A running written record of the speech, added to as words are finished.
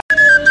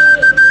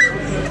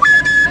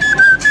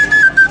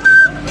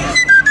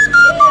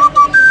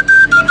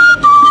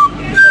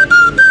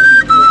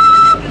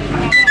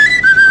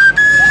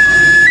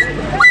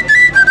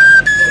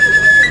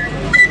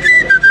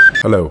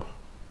Hello.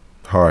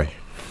 Hi.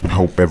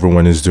 Hope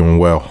everyone is doing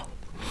well.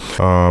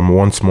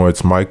 Once more,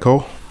 it's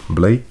Michael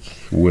Blake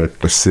with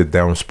the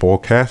Desitdown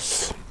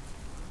podcast.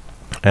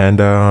 And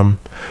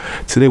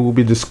today we'll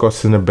be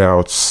discussing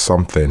about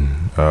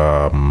something,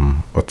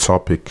 a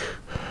topic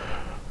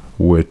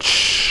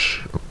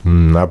which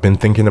I've been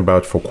thinking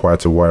about for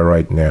quite a while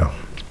right now.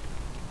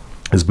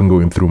 It's been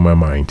going through my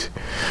mind,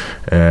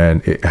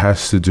 and it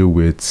has to do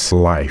with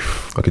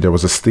life. Okay, there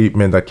was a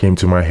statement that came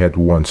to my head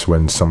once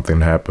when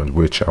something happened,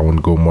 which I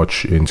won't go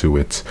much into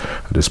it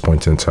at this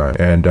point in time.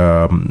 And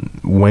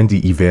when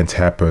the event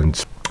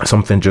happened,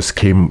 something just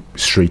came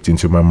straight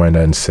into my mind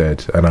and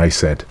I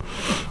said,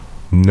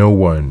 no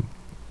one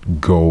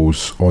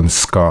goes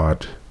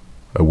unscarred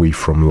away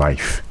from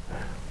life.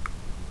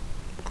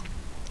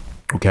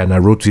 Okay, and I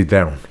wrote it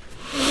down.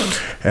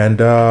 And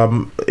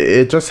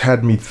it just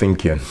had me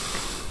thinking,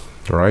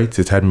 right?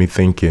 It had me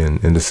thinking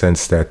in the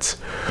sense that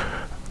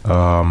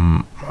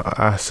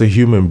as a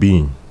human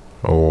being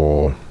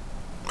or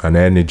an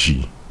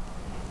energy,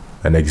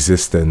 an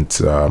existent,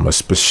 a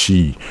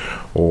species,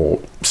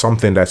 or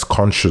something that's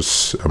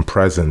conscious and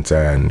present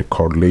and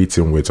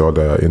correlating with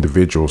other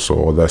individuals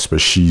or other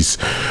species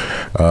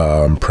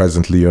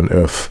presently on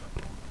Earth,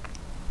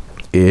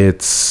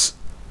 it's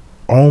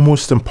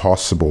almost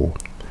impossible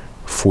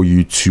for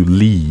you to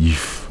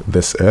leave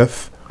this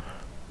earth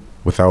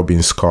without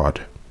being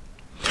scarred.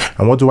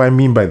 And what do I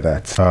mean by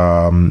that?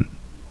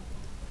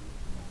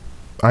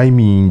 I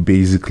mean,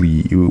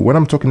 basically, when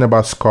I'm talking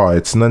about scar,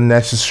 it's not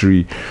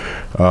necessary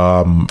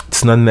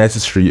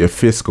a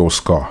physical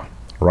scar,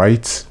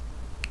 right?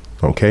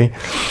 Okay,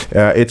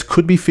 it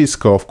could be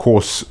physical, of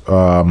course.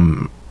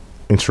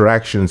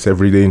 Interactions,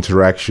 everyday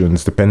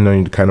interactions, depending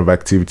on the kind of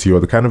activity or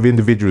the kind of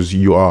individuals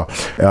you are,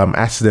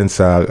 accidents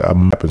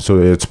happen. So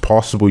it's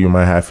possible you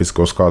might have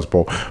physical scars,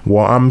 but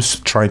what I'm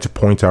trying to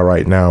point out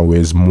right now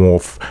is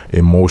more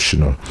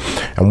emotional.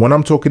 And when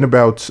I'm talking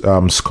about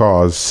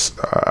scars,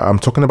 I'm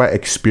talking about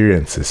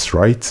experiences,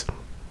 right?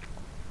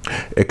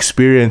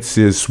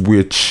 Experiences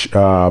which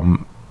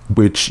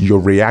your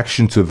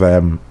reaction to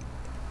them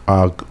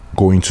are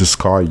going to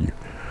scar you.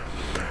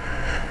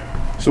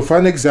 So for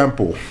an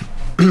example,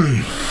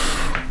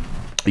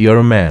 you're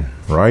a man,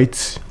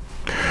 right?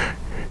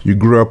 You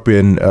grew up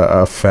in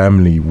a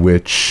family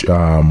which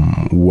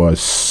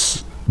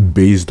was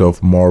based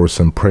off morals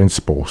and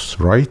principles,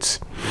 right?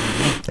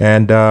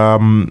 And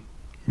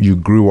you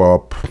grew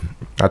up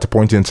at a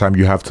point in time.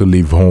 You have to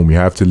leave home. You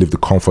have to leave the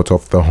comfort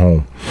of the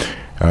home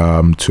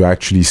to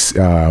actually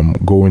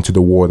go into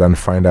the world and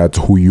find out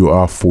who you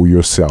are for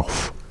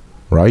yourself,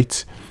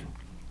 right?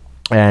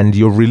 And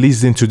you're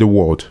released into the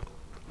world.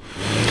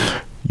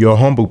 You're a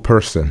humble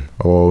person,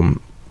 or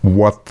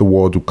what the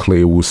world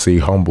will say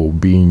humble,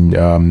 being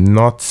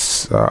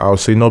I'll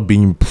say not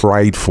being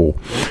prideful.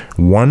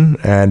 One,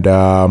 and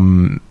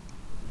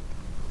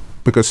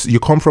because you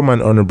come from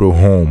an honorable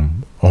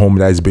home, a home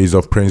that is based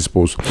off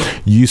principles,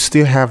 you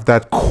still have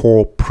that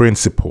core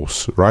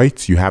principles,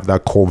 right? You have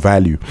that core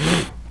value,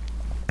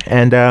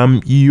 and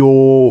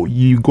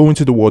you go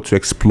into the world to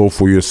explore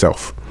for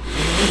yourself,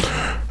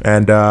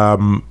 and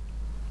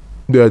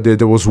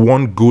there was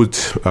one good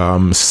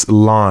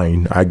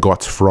line I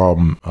got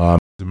from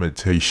the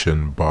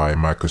meditation by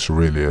Marcus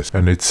Aurelius,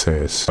 and it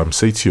says,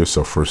 say to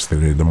yourself first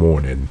thing in the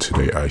morning,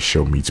 today I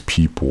shall meet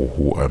people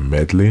who are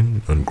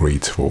meddling,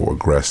 ungrateful,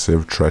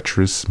 aggressive,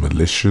 treacherous,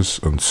 malicious,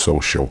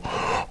 unsocial.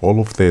 All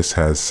of this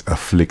has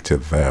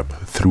afflicted them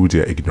through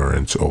their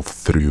ignorance of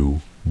through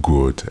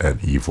good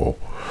and evil.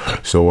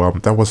 So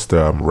that was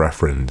the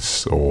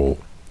reference or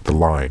the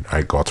line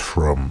I got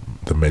from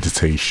the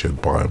meditation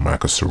by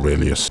Marcus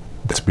Aurelius.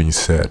 That's being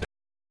said,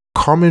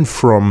 coming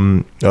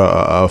from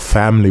a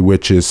family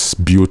which is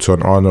built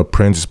on honor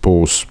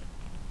principles,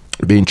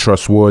 being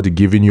trustworthy,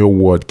 giving your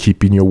word,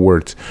 keeping your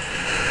word,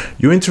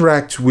 you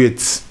interact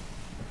with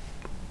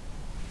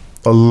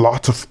a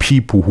lot of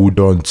people who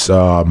don't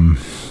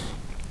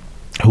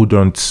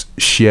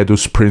share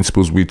those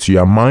principles with you.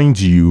 And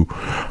mind you,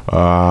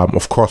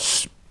 of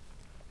course,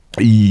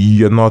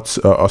 you're not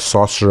a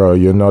sorcerer,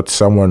 you're not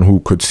someone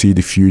who could see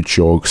the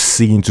future or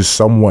see into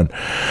someone,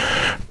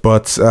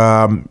 but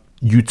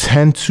you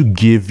tend to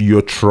give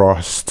your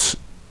trust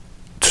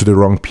to the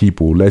wrong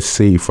people. Let's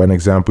say, for an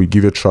example, you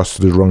give your trust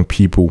to the wrong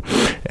people,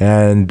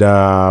 and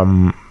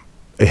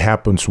it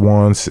happens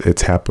once, it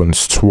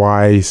happens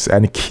twice,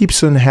 and it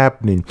keeps on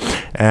happening,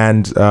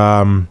 and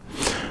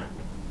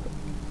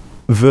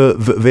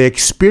the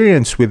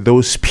experience with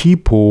those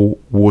people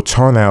will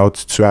turn out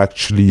to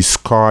actually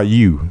scar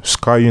you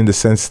in the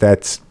sense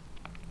that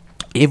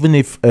even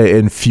if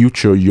in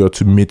future you're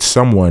to meet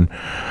someone,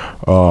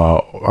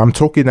 I'm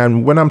talking,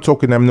 and when I'm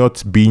talking, I'm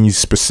not being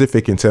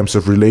specific in terms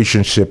of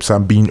relationships.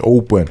 I'm being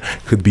open.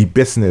 Could be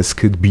business,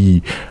 could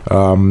be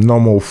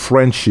normal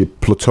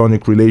friendship,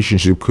 platonic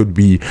relationship, could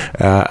be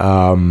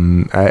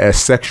a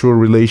sexual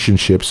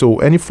relationship. So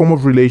any form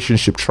of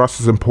relationship, trust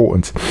is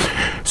important.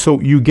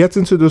 So you get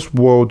into this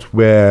world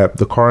where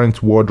the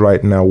current world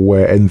right now,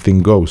 where anything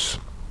goes.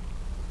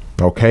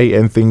 Okay,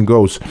 anything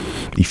goes.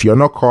 If you're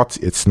not caught,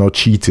 it's not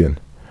cheating.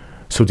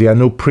 So there are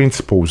no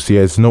principles,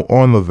 there's no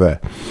honor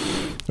there.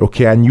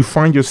 Okay, and you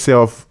find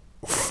yourself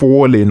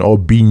falling or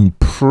being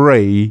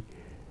prey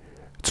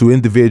to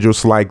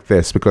individuals like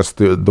this, because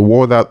the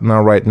world out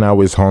now right now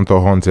is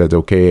hunted.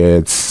 Okay,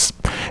 it's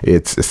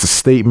a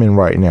statement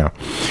right now.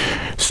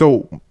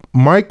 So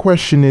my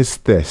question is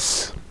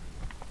this: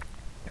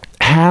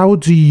 how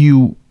do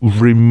you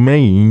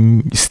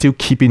remain still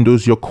keeping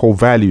those your core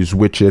values,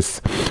 which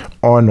is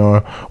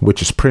honor,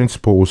 which is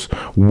principles,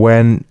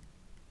 when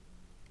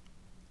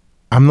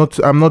I'm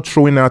not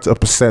throwing out a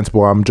percent,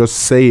 but I'm just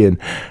saying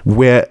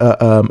where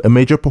a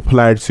major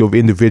popularity of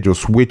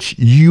individuals which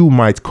you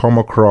might come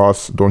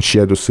across don't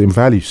share the same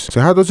values.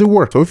 So how does it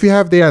work? So if you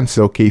have the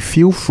answer, okay,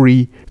 feel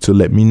free to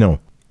let me know.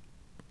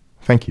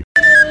 Thank you.